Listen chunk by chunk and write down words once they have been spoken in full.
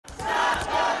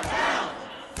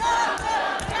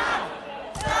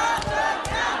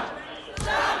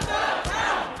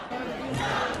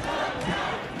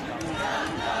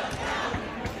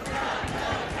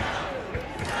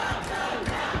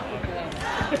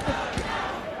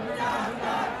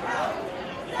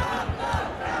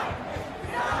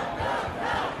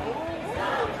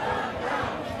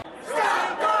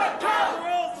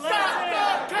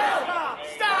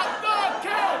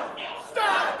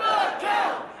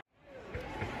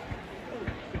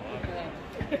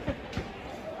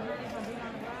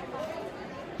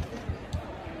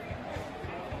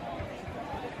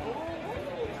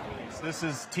This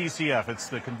is TCF. It's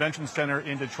the convention center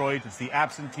in Detroit. It's the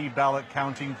absentee ballot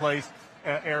counting place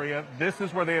area. This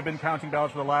is where they have been counting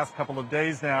ballots for the last couple of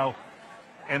days now.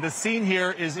 And the scene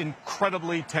here is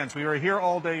incredibly tense. We were here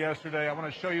all day yesterday. I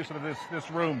want to show you some of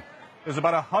this room. There's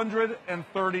about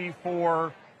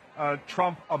 134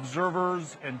 Trump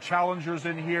observers and challengers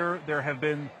in here. There have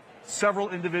been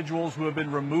several individuals who have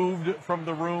been removed from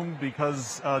the room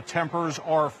because tempers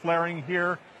are flaring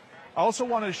here. I also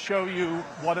want to show you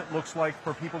what it looks like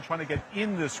for people trying to get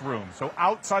in this room. So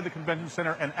outside the convention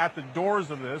center and at the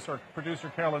doors of this, our producer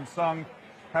Carolyn Sung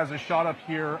has a shot up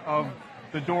here of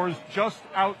the doors just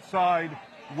outside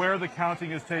where the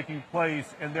counting is taking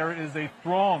place, and there is a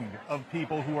throng of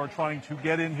people who are trying to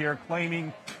get in here,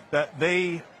 claiming that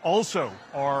they also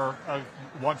are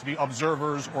want to be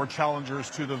observers or challengers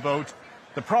to the vote.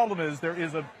 The problem is there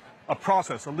is a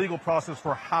process, a legal process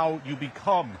for how you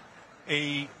become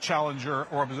a challenger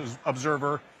or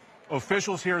observer.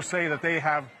 Officials here say that they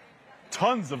have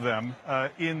tons of them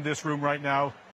in this room right now.